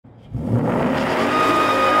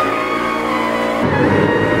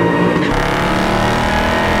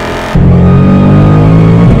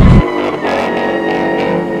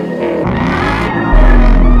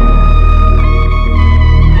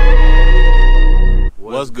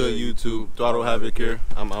What's good, YouTube? Throttle Havoc here.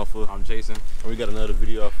 I'm Alpha. I'm Jason. And we got another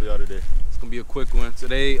video out for y'all today. It's gonna be a quick one.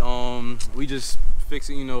 Today, we just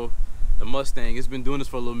fixing, you know, the Mustang. It's been doing this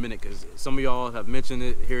for a little minute because some of y'all have mentioned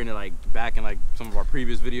it, hearing it like back in like some of our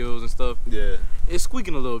previous videos and stuff. Yeah. It's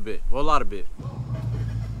squeaking a little bit, well, a lot of bit.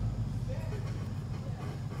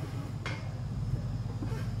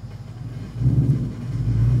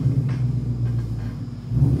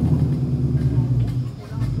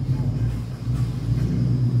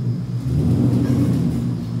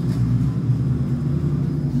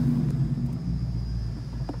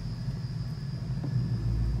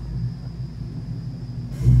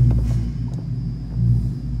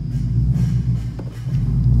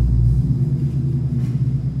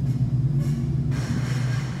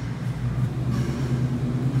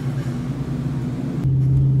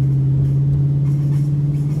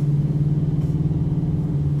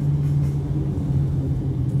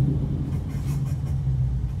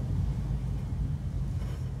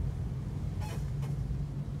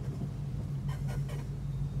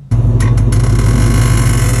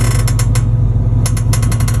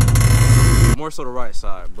 More so the right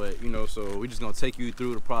side, but you know, so we're just gonna take you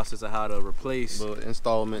through the process of how to replace Little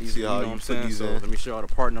installment, these, see how you put these in. Let me show y'all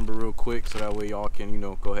the part number real quick so that way y'all can, you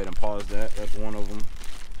know, go ahead and pause that. That's one of them,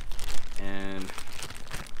 and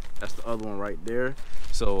that's the other one right there.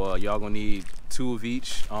 So y'all gonna need two of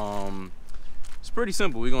each. It's pretty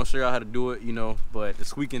simple. We're gonna show y'all how to do it, you know, but the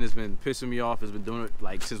squeaking has been pissing me off. It's been doing it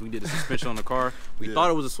like since we did the suspension on the car. We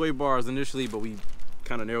thought it was a sway bars initially, but we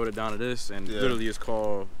kind of narrowed it down to this, and literally it's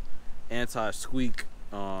called anti-squeak,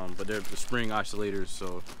 but they're the spring isolators.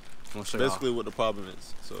 So I'm gonna show basically what the problem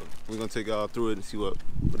is. So we're gonna take y'all through it and see what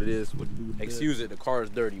it is. Excuse it, the car is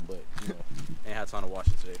dirty, but you know, ain't had time to wash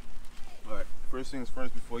it today. All right, first things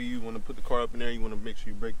first, before you want to put the car up in there, you want to make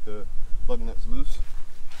sure you break the lug nuts loose.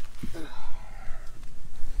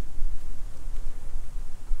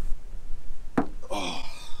 Oh,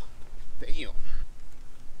 damn.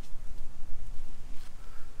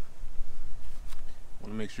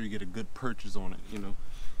 Want to make sure you get a good purchase on it, you know.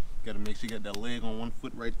 Got to make sure you got that leg on one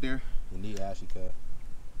foot right there. You need ashy cut.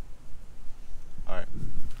 All right.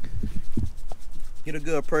 Get a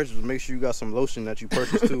good purchase. Make sure you got some lotion that you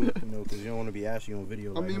purchased too, you know, because you don't want to be ashy on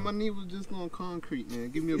video. I mean, my knee was just on concrete, man.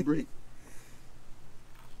 Give me a break.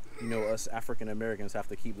 You know, us African Americans have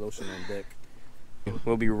to keep lotion on deck.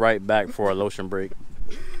 We'll be right back for a lotion break.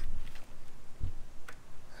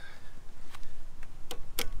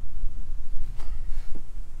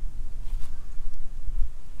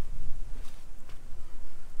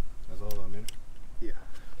 That's all I'm in. Yeah.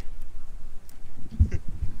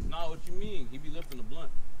 Nah, what you mean? He be lifting the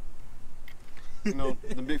blunt. You know,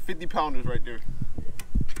 the big 50 pounders right there.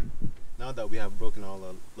 Now that we have broken all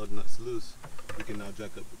our lug nuts loose, we can now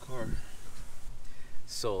jack up the car.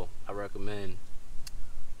 So I recommend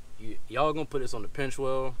y'all gonna put this on the pinch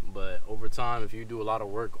well, but over time, if you do a lot of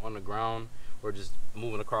work on the ground or just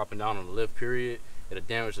moving the car up and down on the lift period, it'll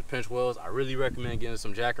damage the pinch wells. I really recommend getting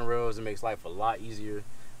some jacking rails. It makes life a lot easier.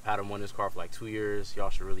 I've had them on this car for like 2 years.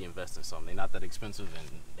 Y'all should really invest in something. They're not that expensive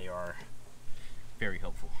and they are very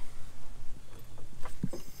helpful.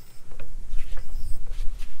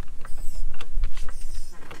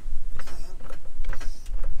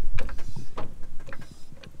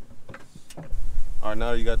 All right,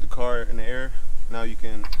 now you got the car in the air. Now you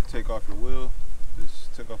can take off your wheel.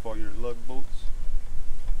 Just take off all your lug bolts,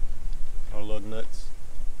 or lug nuts.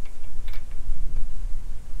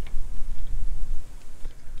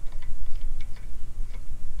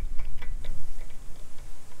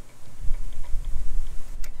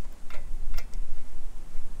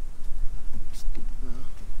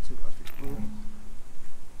 Take off your wheel.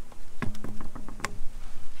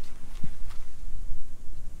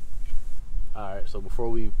 Alright, so before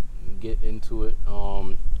we get into it,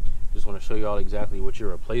 just want to show y'all exactly what you're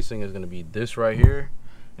replacing. Is going to be this right here,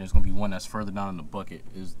 and it's going to be one that's further down in the bucket,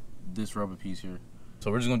 is this rubber piece here.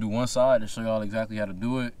 So we're just going to do one side to show y'all exactly how to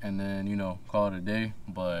do it, and then, you know, call it a day.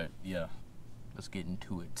 But yeah, let's get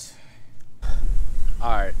into it.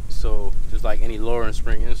 Alright, so just like any lowering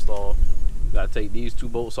spring install, you got to take these two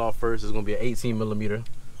bolts off first. It's going to be an 18 millimeter.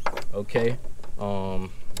 Okay, let me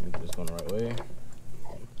get this going the right way.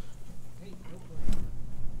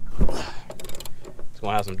 It's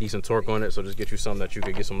gonna have some decent torque on it, so just get you something that you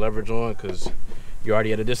could get some leverage on, because you're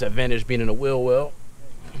already at a disadvantage being in a wheel well.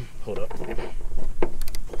 Hold up.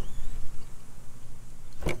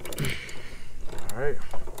 All right.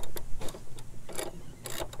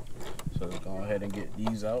 So let's go ahead and get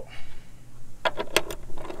these out.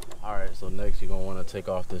 All right, so next you're gonna wanna take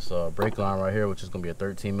off this brake line right here, which is gonna be a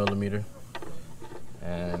 13 millimeter.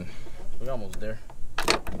 And we're almost there.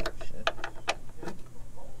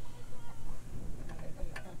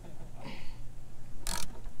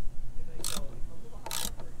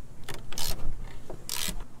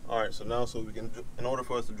 so now, in order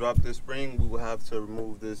for us to drop this spring, we will have to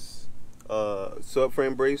remove this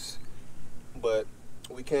subframe brace, but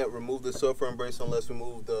we can't remove the subframe brace unless we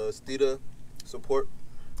move the Steeda support.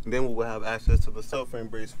 And then we will have access to the subframe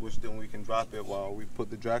brace, which then we can drop it while we put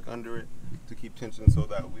the jack under it to keep tension so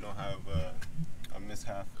that we don't have a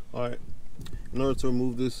mishap. All right, in order to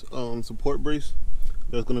remove this support brace,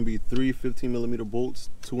 there's going to be 3 15mm bolts,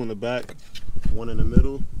 2 in the back, 1 in the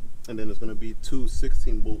middle, and then there's going to be 2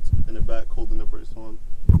 16 bolts in the back holding the brace on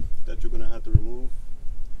that you're going to have to remove.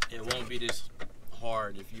 It won't be this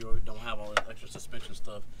hard if you don't have all the extra suspension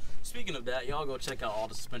stuff. Speaking of that, y'all go check out all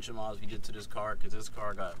the suspension mods we did to this car, because this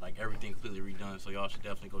car got like everything completely redone, so y'all should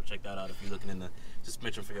definitely go check that out if you're looking in the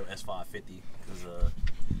suspension for your S550, because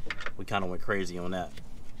we kind of went crazy on that.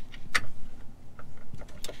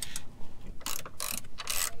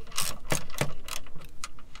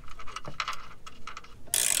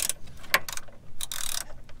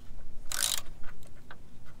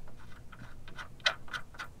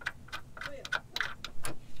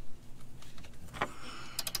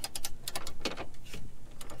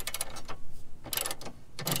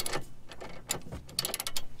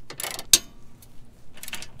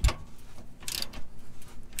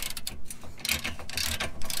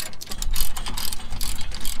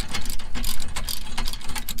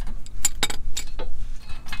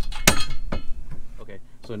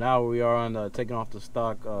 So now we are on taking off the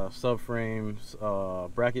stock subframes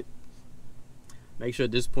bracket. Make sure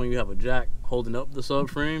at this point you have a jack holding up the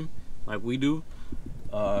subframe like we do,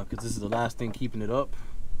 because this is the last thing keeping it up.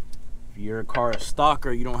 If your car is stock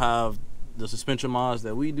or you don't have the suspension mods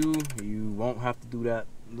that we do, you won't have to do that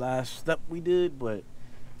last step we did, but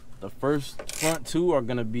the front 2 are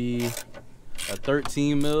going to be a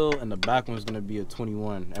 13 mil and the back one's going to be a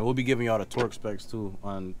 21, and we'll be giving y'all the torque specs too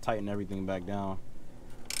on tighten everything back down.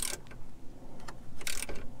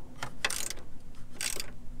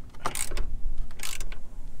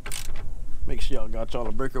 Make sure y'all got y'all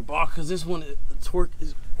a breaker box, because this one, the torque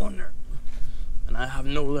is on there and I have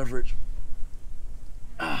no leverage.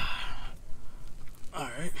 Alright,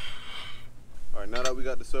 now that we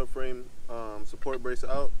got the subframe support brace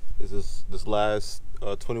out, is this last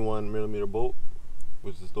 21mm bolt,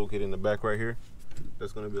 which is located in the back right here.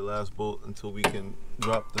 That's going to be the last bolt until we can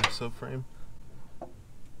drop the subframe.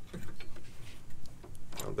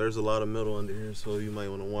 There's a lot of metal under here, so you might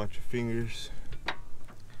want to watch your fingers.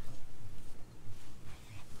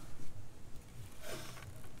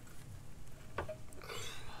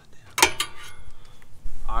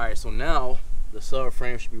 Alright, so now the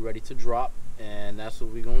subframe should be ready to drop, and that's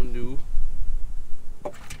what we're gonna do.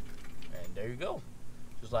 And there you go.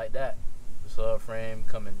 Just like that. The subframe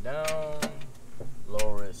coming down,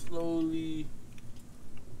 lower it slowly.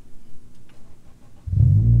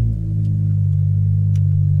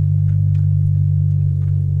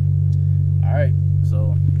 Alright,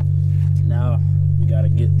 so now we gotta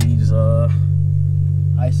get these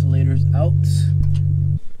isolators out.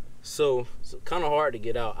 So it's kind of hard to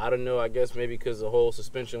get out. I don't know, I guess maybe because the whole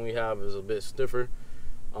suspension we have is a bit stiffer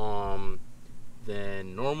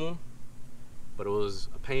than normal, but it was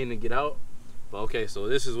a pain to get out. But okay, so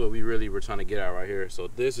this is what we really were trying to get at right here. So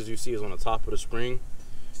this, as you see, is on the top of the spring.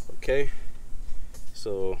 Okay,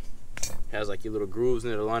 so it has like your little grooves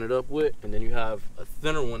in it to line it up with, and then you have a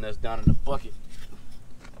thinner one that's down in the bucket,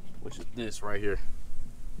 which is this right here.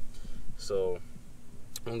 So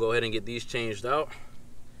I'm gonna go ahead and get these changed out.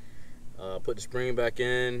 Put the spring back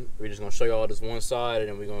in. We're just gonna show y'all this one side, and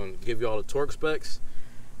then we're gonna give y'all the torque specs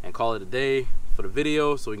and call it a day for the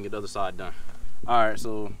video so we can get the other side done. Alright,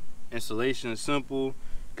 so installation is simple.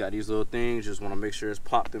 Got these little things, just want to make sure it's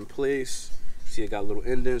popped in place. See, it got little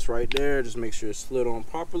indents right there, just make sure it's slid on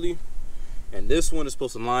properly. And this one is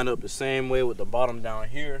supposed to line up the same way with the bottom down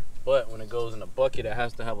here, but when it goes in the bucket, it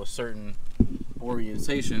has to have a certain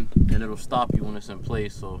orientation and it'll stop you when it's in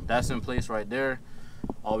place. So that's in place right there.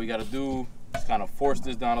 All we got to do is kind of force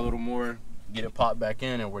this down a little more, get it popped back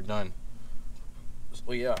in, and we're done.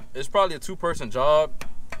 So yeah, it's probably a 2-person job,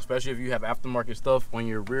 especially if you have aftermarket stuff on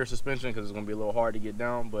your rear suspension, because it's going to be a little hard to get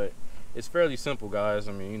down, but it's fairly simple, guys.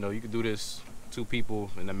 I mean, you know, you could do this 2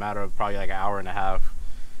 people in a matter of probably like an hour and a half,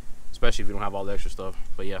 especially if you don't have all the extra stuff.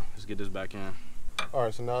 But yeah, let's get this back in.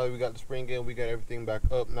 Alright, so now that we got the spring in, we got everything back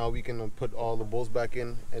up. Now we can put all the bolts back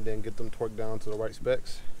in and then get them torqued down to the right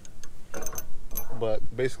specs.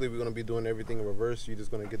 But basically we're going to be doing everything in reverse. You're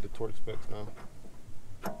just going to get the torque specs now.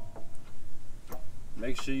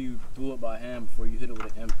 Make sure you do it by hand before you hit it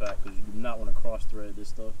with an impact, because you do not want to cross thread this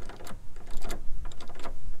stuff. I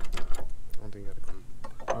don't think you got to come.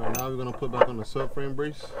 Alright, now we're going to put back on the subframe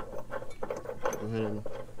brace. Go ahead and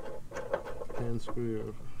hand screw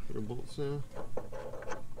your Put the bolts in.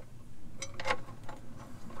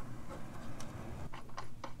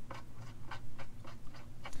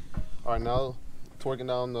 All right, now torquing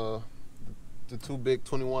down the two big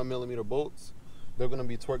 21mm bolts. They're gonna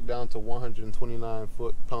be torqued down to 129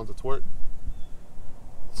 foot-pounds of torque.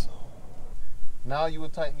 So now you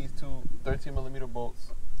would tighten these two 13mm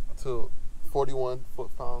bolts to 41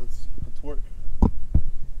 foot-pounds of torque.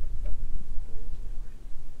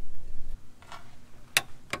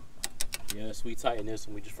 Yes, we tightened this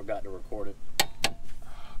and we just forgot to record it.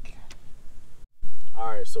 Okay.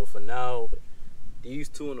 Alright, so for now, these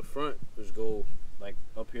two in the front just go like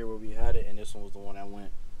up here where we had it, and this one was the one that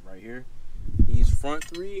went right here. These front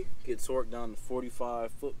three get torqued down to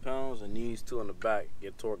 45 foot-pounds, and these two in the back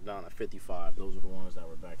get torqued down to 55. Those are the ones that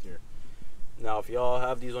were back here. Now, if y'all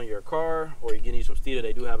have these on your car or you're getting these from Steeda,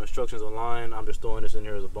 they do have instructions online. I'm just throwing this in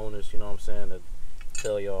here as a bonus, you know what I'm saying, to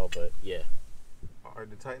tell y'all, but yeah. All right,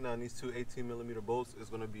 to tighten down these two 18mm bolts is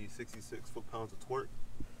going to be 66 foot-pounds of torque.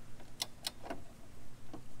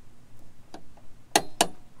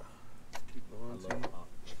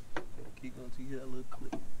 Keep going till you hear that little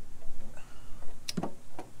click.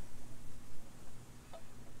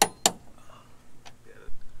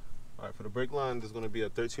 All right, for the brake line, there's going to be a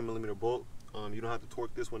 13mm bolt. You don't have to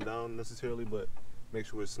torque this one down necessarily, but make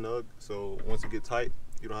sure it's snug. So once it gets tight,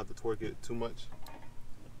 you don't have to torque it too much.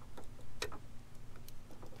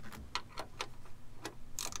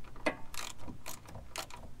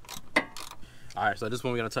 Alright, so this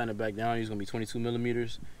one we gotta tighten it back down. These gonna be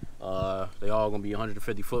 22mm. They all gonna be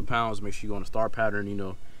 150 foot-pounds. Make sure you go on the star pattern, you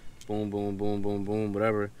know, boom, boom, boom, boom, boom,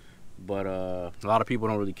 whatever. But a lot of people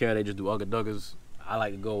don't really care. They just do ugga duggas. I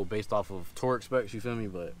like to go based off of torque specs, you feel me?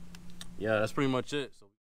 But yeah, that's pretty much it.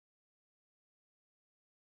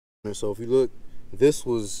 So if you look, this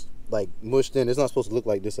was like mushed in. It's not supposed to look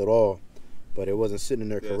like this at all, but it wasn't sitting in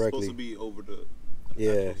there correctly. It's supposed to be over the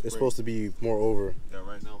it's supposed to be more over. Yeah,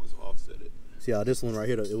 right now it's offset. See how this one right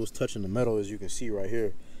here, it was touching the metal, as you can see right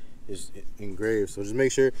here, is engraved. So just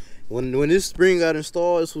make sure, when this spring got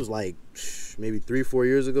installed, this was like maybe 3-4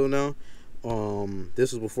 years ago now.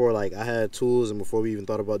 This was before like I had tools and before we even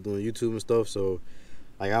thought about doing YouTube and stuff. So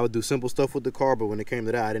like I would do simple stuff with the car, but when it came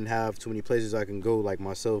to that, I didn't have too many places I can go like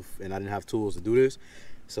myself, and I didn't have tools to do this.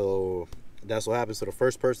 So that's what happened. So the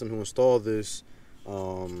first person who installed this,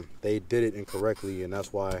 they did it incorrectly, and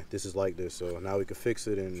that's why this is like this. So now we can fix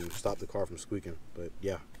it and stop the car from squeaking. But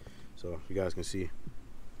yeah, so you guys can see.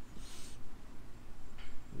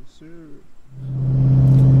 Yes, sir.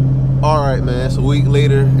 All right, man, it's a week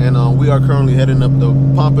later, and we are currently heading up the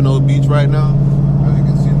Pompano Beach right now. As you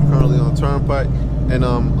can see, we're currently on Turnpike, and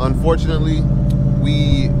unfortunately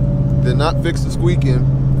we did not fix the squeaking.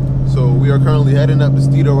 So we are currently heading up to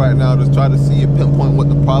Steeda right now to try to see and pinpoint what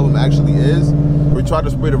the problem actually is. We tried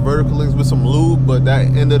to spray the vertical links with some lube, but that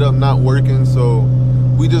ended up not working. So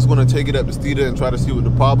we just want to take it up to Steeda and try to see what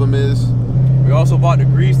the problem is. We also bought the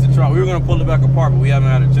grease to try. We were gonna pull it back apart, but we haven't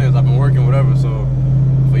had a chance. I've been working, whatever. So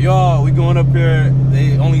for y'all, we going up here.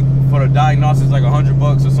 They only for the diagnosis like $100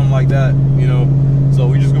 or something like that, you know. So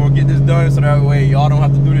we just gonna get this done so that way y'all don't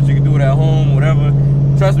have to do this. You can do it at home, whatever.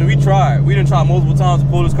 Trust me, we tried. We didn't try multiple times to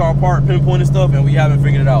pull this car apart, pinpointing stuff, and we haven't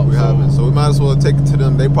figured it out. We haven't, so we might as well take it to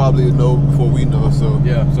them. They probably know before we know, so.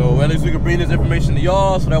 Yeah, so at least we can bring this information to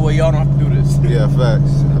y'all, so that way y'all don't have to do this. Yeah,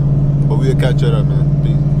 facts. But we'll catch it up, man.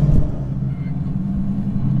 Peace.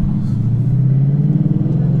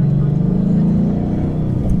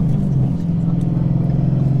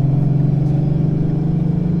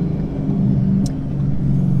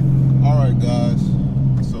 All right, guys.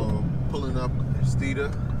 So pulling up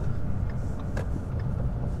Steeda.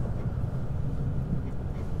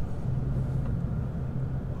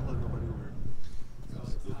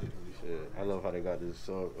 I love how they got this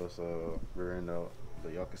rear end out,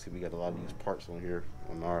 but y'all can see we got a lot of these parts on here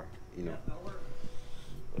on our, you know.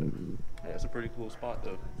 But, yeah, it's a pretty cool spot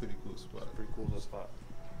though. Pretty cool spot. Pretty cool little spot.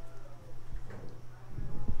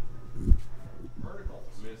 Vertical.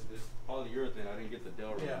 I mean, it's polyurethane. I didn't get the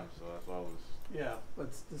Del rim, so that's why I was. Yeah, but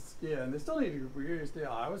and they still need to be reused. Yeah,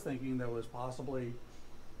 I was thinking there was possibly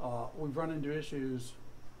we've run into issues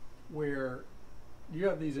where you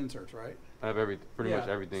have these inserts, right? I have pretty much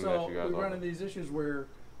everything that you guys So we run into these issues where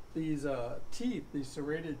these teeth, these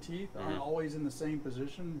serrated teeth, aren't always in the same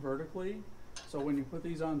position vertically. So when you put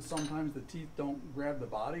these on, sometimes the teeth don't grab the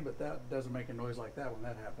body, but that doesn't make a noise like that when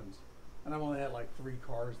that happens. And I've only had like 3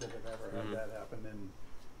 cars that have ever had that happen in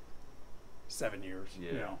 7 years.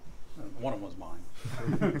 Yeah. You know, one of them was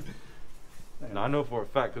mine. And I know for a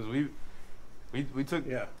fact because We took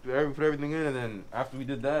put everything in, and then after we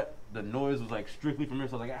did that, the noise was like strictly from here.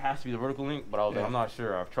 So I was like, it has to be the vertical link, but I was like, I'm not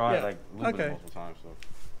sure. I've tried like looping it multiple times. So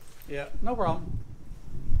yeah, no problem.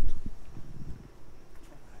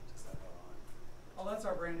 Oh, that's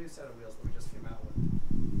our brand new set of wheels that we just came out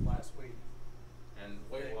with last week. And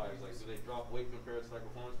weight-wise, like, do they drop weight compared to like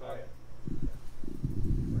performance pack?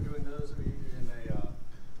 We're doing those. We in a you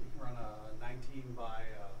can run a 19 by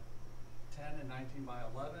 10 and 19 by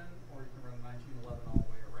 11, or you can run a 1911 all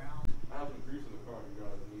the way around. I have some grease in the car if you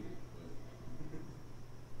guys need it.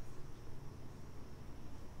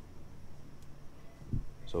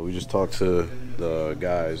 So we just talked to the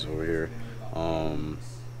guys over here.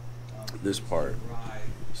 This part,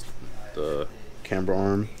 the camber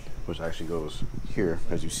arm, which actually goes here,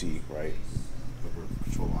 as you see, right? The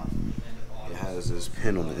control arm. It has this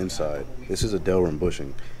pin on the inside. This is a Delrin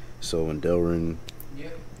bushing. So when Delrin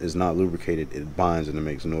is not lubricated, it binds and it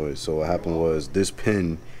makes noise. So what happened was this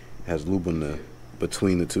pin has lube on the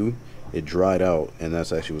between the two. It dried out, and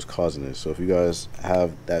that's actually what's causing it. So if you guys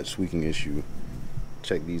have that squeaking issue,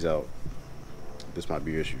 check these out. This might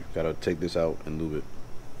be your issue. Gotta take this out and lube it.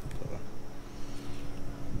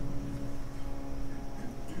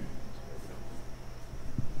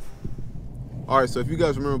 Alright, so if you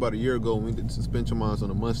guys remember about a year ago when we did suspension mods on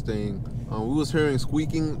the Mustang, we was hearing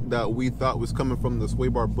squeaking that we thought was coming from the sway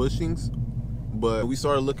bar bushings, but we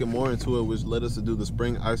started looking more into it, which led us to do the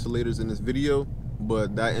spring isolators in this video,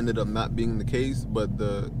 but that ended up not being the case. But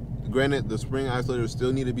granted, the spring isolators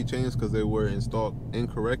still need to be changed because they were installed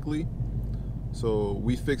incorrectly. So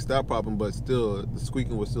we fixed that problem, but still the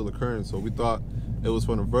squeaking was still occurring. So we thought it was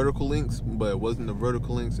from the vertical links, but it wasn't the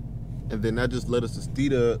vertical links. And then that just led us to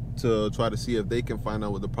Steeda to try to see if they can find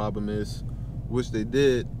out what the problem is, which they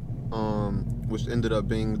did, which ended up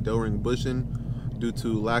being Delrin bushing due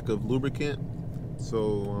to lack of lubricant.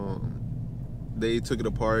 So they took it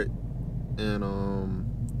apart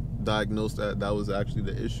and diagnosed that that was actually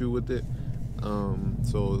the issue with it.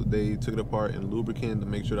 So they took it apart and lubricant to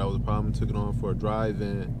make sure that was a problem, took it on for a drive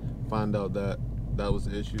and found out that that was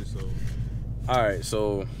the issue. So alright,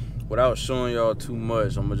 so without showing y'all too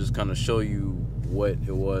much, I'm gonna just kind of show you what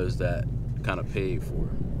it was that kind of paid for.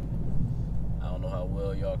 I don't know how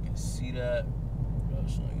well y'all can see that without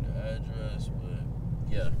showing you the address, but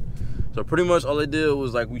yeah. So pretty much all they did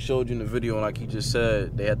was, like we showed you in the video, and like he just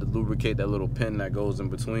said, they had to lubricate that little pin that goes in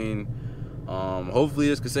between. Hopefully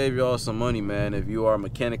this could save y'all some money, man, if you are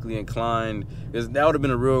mechanically inclined, because that would have been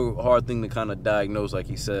a real hard thing to kind of diagnose, like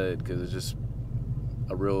he said, because it's just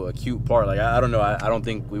a real acute part. Like I don't know, I don't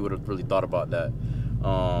think we would have really thought about that.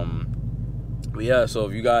 But yeah, so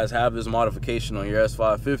if you guys have this modification on your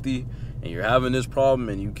S550 and you're having this problem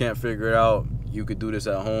and you can't figure it out, you could do this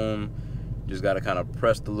at home. Just got to kind of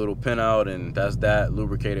press the little pin out, and that's that.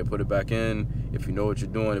 Lubricate it, put it back in if you know what you're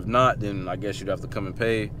doing. If not, then I guess you'd have to come and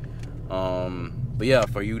pay. But yeah,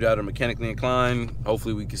 for you that are mechanically inclined,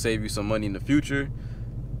 hopefully we can save you some money in the future.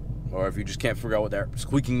 Or if you just can't figure out what that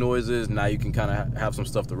squeaking noise is, now you can kind of have some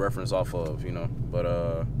stuff to reference off of, you know.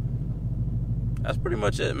 But that's pretty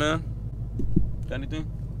much it, man. Got anything?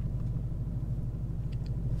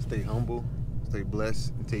 stay humble, stay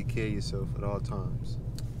blessed, and take care of yourself at all times.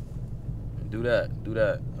 Do that.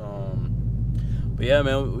 But yeah,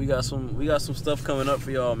 man, we got some stuff coming up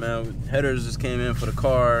for y'all, man. Headers just came in for the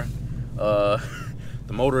car. The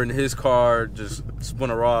motor in his car just spun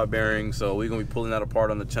a rod bearing, so we're gonna be pulling that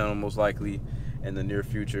apart on the channel most likely in the near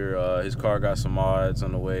future. His car got some mods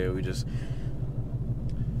on the way. We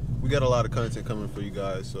got a lot of content coming for you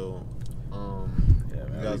guys, so yeah,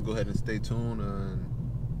 man, you guys go ahead and stay tuned and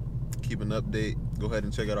keep an update. Go ahead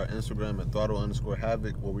and check out our Instagram at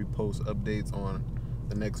throttle_havoc, where we post updates on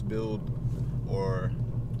the next build or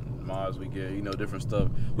mods we get, you know, different stuff.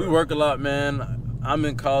 We work a lot, man. I'm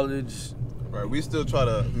in college. Right, we still try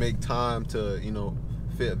to make time to, you know,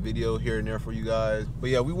 fit a video here and there for you guys. But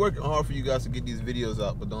yeah, we working hard for you guys to get these videos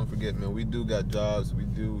out. But don't forget, man, we do got jobs.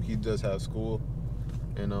 He does have school,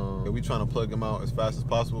 and we trying to plug them out as fast as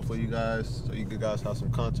possible for you guys, so you guys have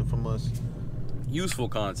some content from us. Useful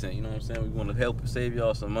content, you know what I'm saying? We want to help save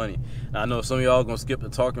y'all some money. Now, I know some of y'all gonna skip the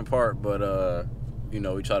talking part, but you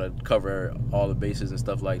know, we try to cover all the bases and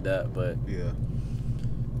stuff like that. But yeah,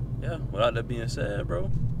 without that being said,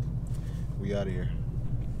 bro, we out of here.